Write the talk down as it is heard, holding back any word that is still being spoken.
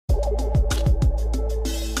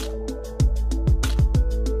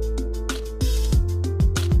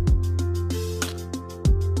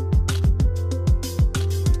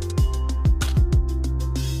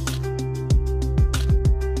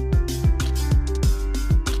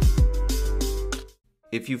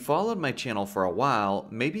If you've followed my channel for a while,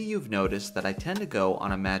 maybe you've noticed that I tend to go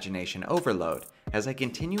on imagination overload as I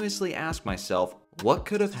continuously ask myself what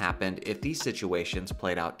could have happened if these situations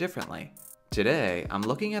played out differently. Today, I'm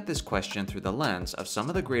looking at this question through the lens of some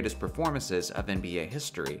of the greatest performances of NBA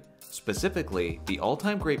history, specifically the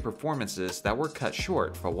all-time great performances that were cut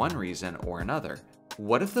short for one reason or another.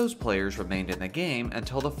 What if those players remained in the game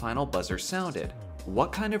until the final buzzer sounded?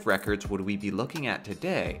 What kind of records would we be looking at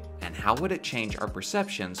today, and how would it change our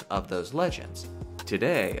perceptions of those legends?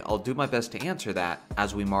 Today, I'll do my best to answer that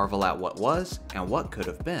as we marvel at what was and what could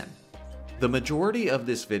have been. The majority of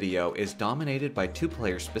this video is dominated by two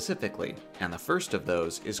players specifically, and the first of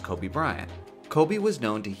those is Kobe Bryant. Kobe was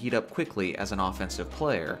known to heat up quickly as an offensive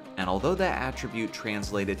player, and although that attribute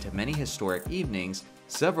translated to many historic evenings,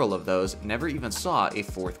 several of those never even saw a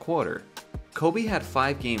fourth quarter. Kobe had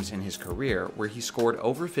 5 games in his career where he scored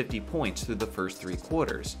over 50 points through the first 3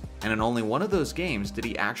 quarters, and in only one of those games did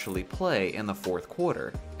he actually play in the fourth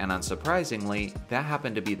quarter, and unsurprisingly, that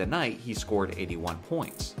happened to be the night he scored 81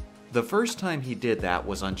 points. The first time he did that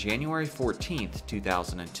was on January 14,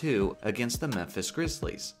 2002 against the Memphis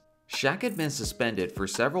Grizzlies. Shaq had been suspended for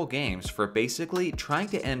several games for basically trying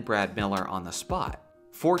to end Brad Miller on the spot.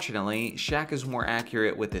 Fortunately, Shaq is more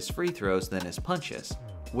accurate with his free throws than his punches.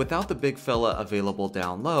 Without the big fella available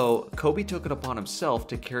down low, Kobe took it upon himself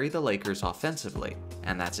to carry the Lakers offensively,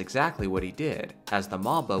 and that's exactly what he did, as the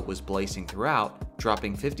Mamba was blazing throughout,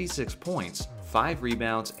 dropping 56 points, 5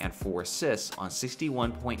 rebounds, and 4 assists on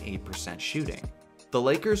 61.8% shooting. The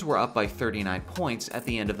Lakers were up by 39 points at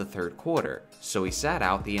the end of the third quarter, so he sat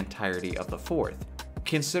out the entirety of the fourth.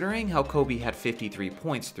 Considering how Kobe had 53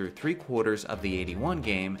 points through 3 quarters of the 81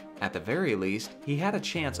 game, at the very least, he had a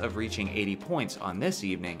chance of reaching 80 points on this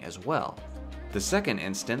evening as well. The second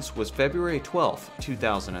instance was February 12,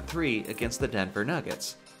 2003 against the Denver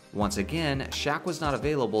Nuggets. Once again, Shaq was not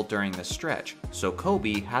available during this stretch, so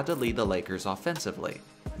Kobe had to lead the Lakers offensively.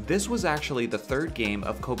 This was actually the third game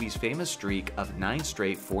of Kobe's famous streak of 9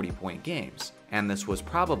 straight 40-point games, and this was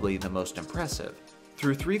probably the most impressive.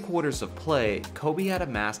 Through 3 quarters of play, Kobe had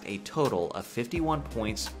amassed a total of 51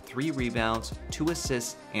 points, 3 rebounds, 2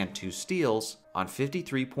 assists, and 2 steals on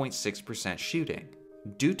 53.6% shooting.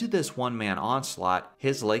 Due to this one-man onslaught,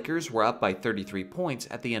 his Lakers were up by 33 points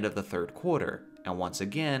at the end of the third quarter, and once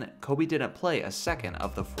again, Kobe didn't play a second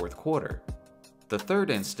of the fourth quarter. The third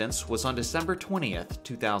instance was on December 20th,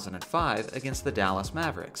 2005 against the Dallas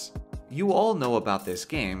Mavericks. You all know about this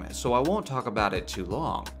game, so I won't talk about it too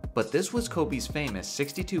long. But this was Kobe's famous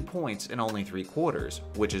 62 points in only 3 quarters,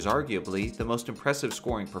 which is arguably the most impressive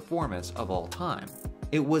scoring performance of all time.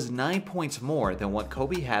 It was 9 points more than what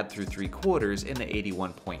Kobe had through 3 quarters in the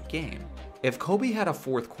 81-point game. If Kobe had a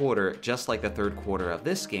fourth quarter just like the third quarter of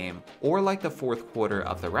this game, or like the fourth quarter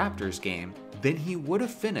of the Raptors game, then he would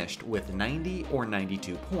have finished with 90 or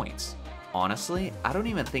 92 points. Honestly, I don't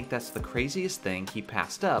even think that's the craziest thing he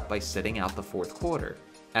passed up by sitting out the fourth quarter.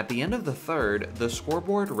 At the end of the third, the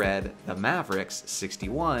scoreboard read the Mavericks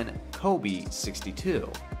 61, Kobe 62.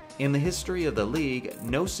 In the history of the league,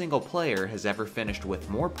 no single player has ever finished with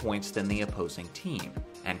more points than the opposing team,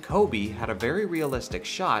 and Kobe had a very realistic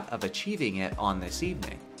shot of achieving it on this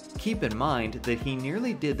evening. Keep in mind that he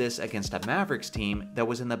nearly did this against a Mavericks team that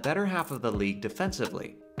was in the better half of the league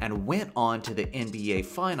defensively, and went on to the NBA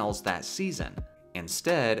Finals that season.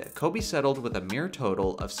 Instead, Kobe settled with a mere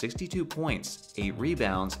total of 62 points, 8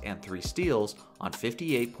 rebounds, and 3 steals on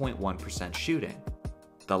 58.1% shooting.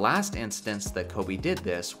 The last instance that Kobe did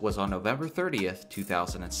this was on November 30th,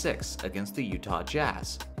 2006 against the Utah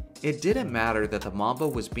Jazz. It didn't matter that the Mamba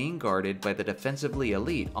was being guarded by the defensively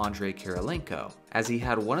elite Andrei Kirilenko, as he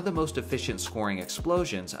had one of the most efficient scoring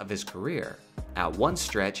explosions of his career. At one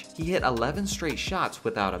stretch, he hit 11 straight shots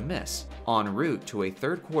without a miss, en route to a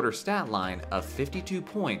third quarter stat line of 52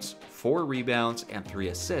 points, 4 rebounds, and 3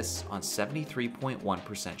 assists on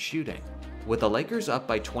 73.1% shooting. With the Lakers up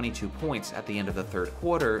by 22 points at the end of the third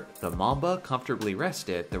quarter, the Mamba comfortably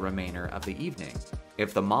rested the remainder of the evening.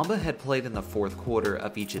 If the Mamba had played in the fourth quarter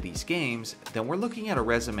of each of these games, then we're looking at a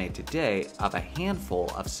resume today of a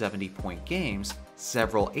handful of 70-point games,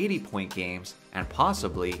 several 80-point games, and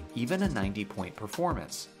possibly even a 90-point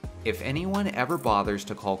performance. If anyone ever bothers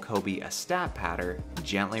to call Kobe a stat patter,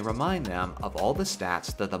 gently remind them of all the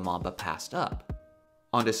stats that the Mamba passed up.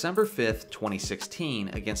 On December 5th, 2016,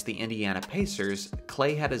 against the Indiana Pacers,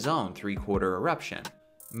 Klay had his own 3-quarter eruption.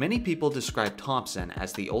 Many people describe Thompson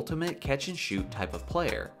as the ultimate catch-and-shoot type of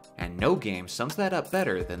player, and no game sums that up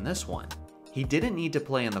better than this one. He didn't need to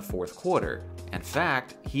play in the fourth quarter. In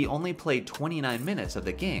fact, he only played 29 minutes of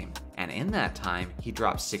the game, and in that time, he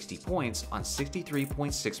dropped 60 points on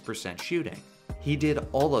 63.6% shooting. He did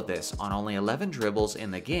all of this on only 11 dribbles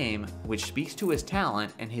in the game, which speaks to his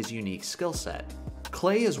talent and his unique skill set.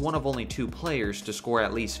 Klay is one of only 2 players to score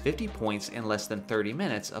at least 50 points in less than 30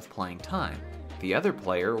 minutes of playing time. The other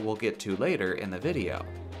player we'll get to later in the video.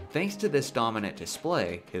 Thanks to this dominant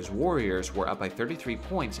display, his Warriors were up by 33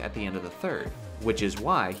 points at the end of the third, which is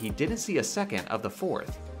why he didn't see a second of the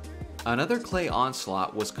fourth. Another Klay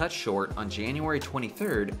onslaught was cut short on January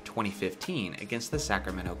 23, 2015 against the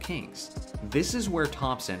Sacramento Kings. This is where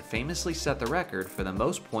Thompson famously set the record for the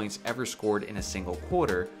most points ever scored in a single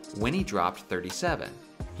quarter when he dropped 37.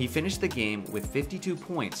 He finished the game with 52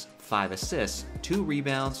 points, 5 assists, 2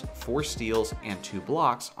 rebounds, 4 steals, and 2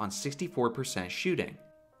 blocks on 64% shooting.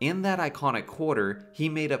 In that iconic quarter, he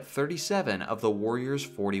made up 37 of the Warriors'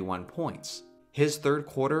 41 points. His third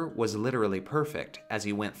quarter was literally perfect, as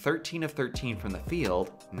he went 13 of 13 from the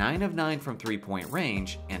field, 9 of 9 from three-point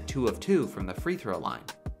range, and 2 of 2 from the free throw line.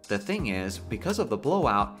 The thing is, because of the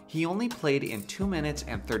blowout, he only played in 2 minutes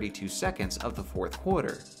and 32 seconds of the fourth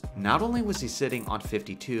quarter. Not only was he sitting on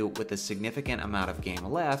 52 with a significant amount of game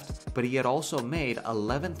left, but he had also made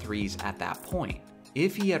 11 threes at that point.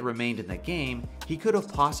 If he had remained in the game, he could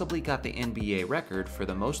have possibly got the NBA record for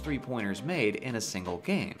the most three-pointers made in a single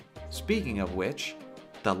game. Speaking of which,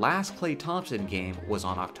 the last Klay Thompson game was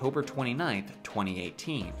on October 29,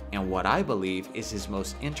 2018, and what I believe is his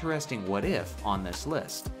most interesting what-if on this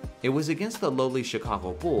list. It was against the lowly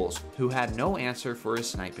Chicago Bulls, who had no answer for his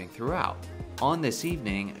sniping throughout. On this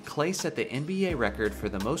evening, Klay set the NBA record for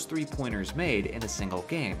the most three-pointers made in a single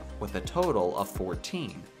game, with a total of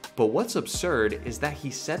 14. But what's absurd is that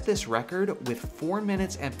he set this record with 4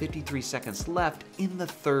 minutes and 53 seconds left in the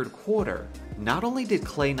third quarter. Not only did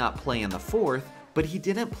Klay not play in the fourth, but he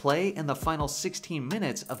didn't play in the final 16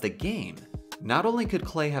 minutes of the game. Not only could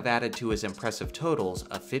Klay have added to his impressive totals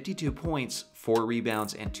of 52 points, 4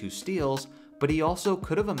 rebounds, and 2 steals, but he also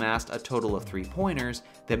could have amassed a total of 3-pointers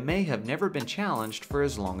that may have never been challenged for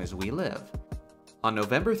as long as we live. On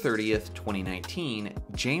November 30th, 2019,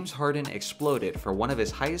 James Harden exploded for one of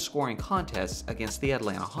his highest scoring contests against the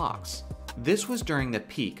Atlanta Hawks. This was during the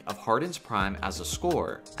peak of Harden's prime as a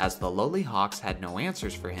scorer, as the lowly Hawks had no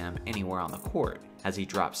answers for him anywhere on the court, as he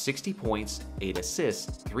dropped 60 points, 8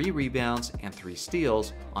 assists, 3 rebounds, and 3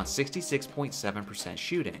 steals on 66.7%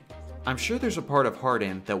 shooting. I'm sure there's a part of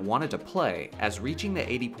Harden that wanted to play, as reaching the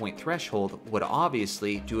 80-point threshold would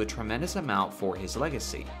obviously do a tremendous amount for his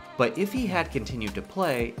legacy. But if he had continued to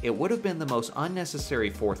play, it would have been the most unnecessary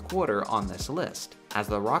fourth quarter on this list, as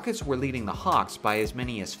the Rockets were leading the Hawks by as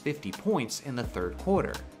many as 50 points in the third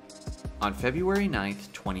quarter. On February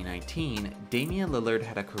 9th, 2019, Damian Lillard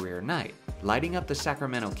had a career night, lighting up the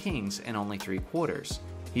Sacramento Kings in only 3 quarters.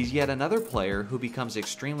 He's yet another player who becomes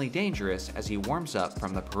extremely dangerous as he warms up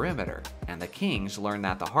from the perimeter, and the Kings learned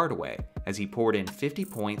that the hard way, as he poured in 50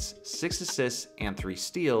 points, 6 assists, and 3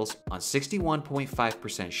 steals on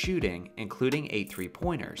 61.5% shooting, including 8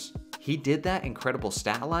 three-pointers. He did that incredible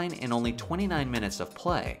stat line in only 29 minutes of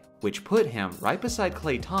play, which put him right beside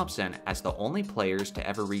Klay Thompson as the only players to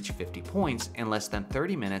ever reach 50 points in less than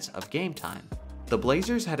 30 minutes of game time. The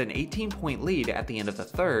Blazers had an 18-point lead at the end of the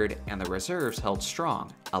third, and the reserves held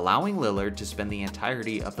strong, allowing Lillard to spend the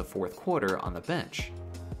entirety of the fourth quarter on the bench.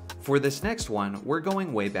 For this next one, we're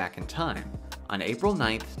going way back in time. On April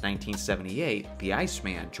 9th, 1978, the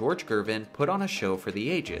Iceman George Gervin put on a show for the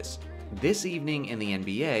ages. This evening in the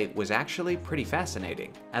NBA was actually pretty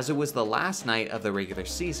fascinating, as it was the last night of the regular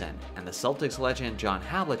season, and the Celtics legend John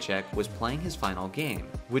Havlicek was playing his final game,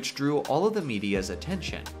 which drew all of the media's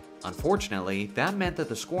attention. Unfortunately, that meant that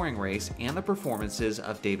the scoring race and the performances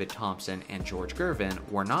of David Thompson and George Gervin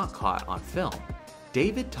were not caught on film.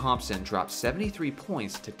 David Thompson dropped 73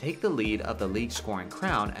 points to take the lead of the league scoring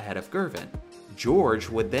crown ahead of Gervin. George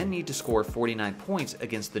would then need to score 49 points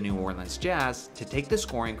against the New Orleans Jazz to take the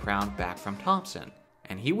scoring crown back from Thompson,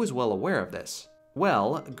 and he was well aware of this.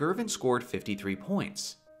 Well, Gervin scored 53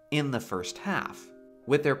 points in the first half.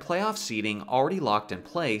 With their playoff seeding already locked in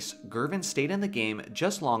place, Gervin stayed in the game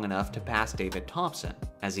just long enough to pass David Thompson,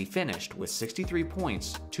 as he finished with 63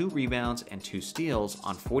 points, 2 rebounds, and 2 steals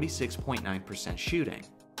on 46.9% shooting.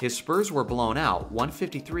 His Spurs were blown out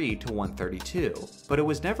 153 to 132, but it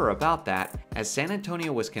was never about that, as San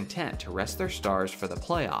Antonio was content to rest their stars for the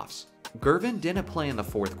playoffs. Gervin didn't play in the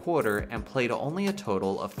fourth quarter and played only a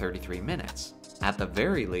total of 33 minutes. At the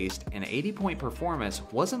very least, an 80-point performance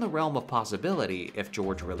was in the realm of possibility if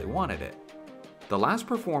George really wanted it. The last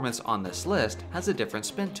performance on this list has a different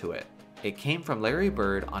spin to it. It came from Larry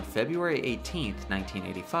Bird on February 18,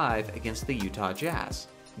 1985 against the Utah Jazz.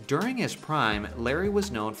 During his prime, Larry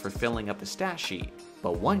was known for filling up the stat sheet,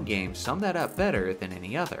 but one game summed that up better than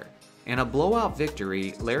any other. In a blowout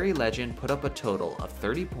victory, Larry Legend put up a total of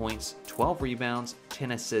 30 points, 12 rebounds,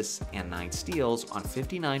 10 assists, and 9 steals on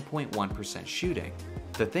 59.1% shooting.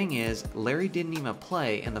 The thing is, Larry didn't even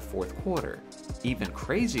play in the fourth quarter. Even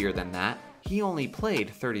crazier than that, he only played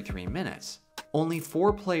 33 minutes. Only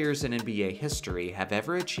 4 players in NBA history have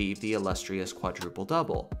ever achieved the illustrious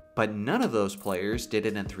quadruple-double, but none of those players did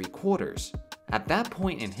it in 3 quarters. At that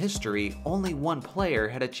point in history, only one player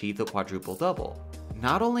had achieved the quadruple-double.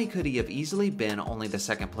 Not only could he have easily been only the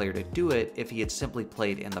second player to do it if he had simply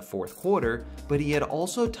played in the fourth quarter, but he had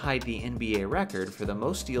also tied the NBA record for the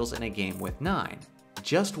most steals in a game with 9.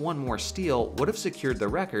 Just one more steal would have secured the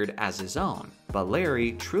record as his own, but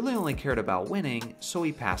Larry truly only cared about winning, so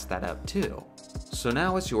he passed that up too. So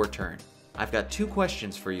now it's your turn. I've got 2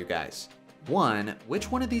 questions for you guys. 1, which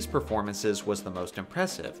one of these performances was the most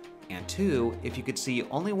impressive? And 2, if you could see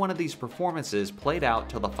only one of these performances played out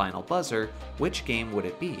till the final buzzer, which game would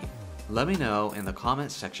it be? Let me know in the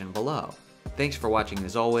comments section below. Thanks for watching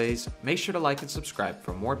as always, make sure to like and subscribe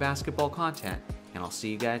for more basketball content, and I'll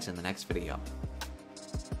see you guys in the next video.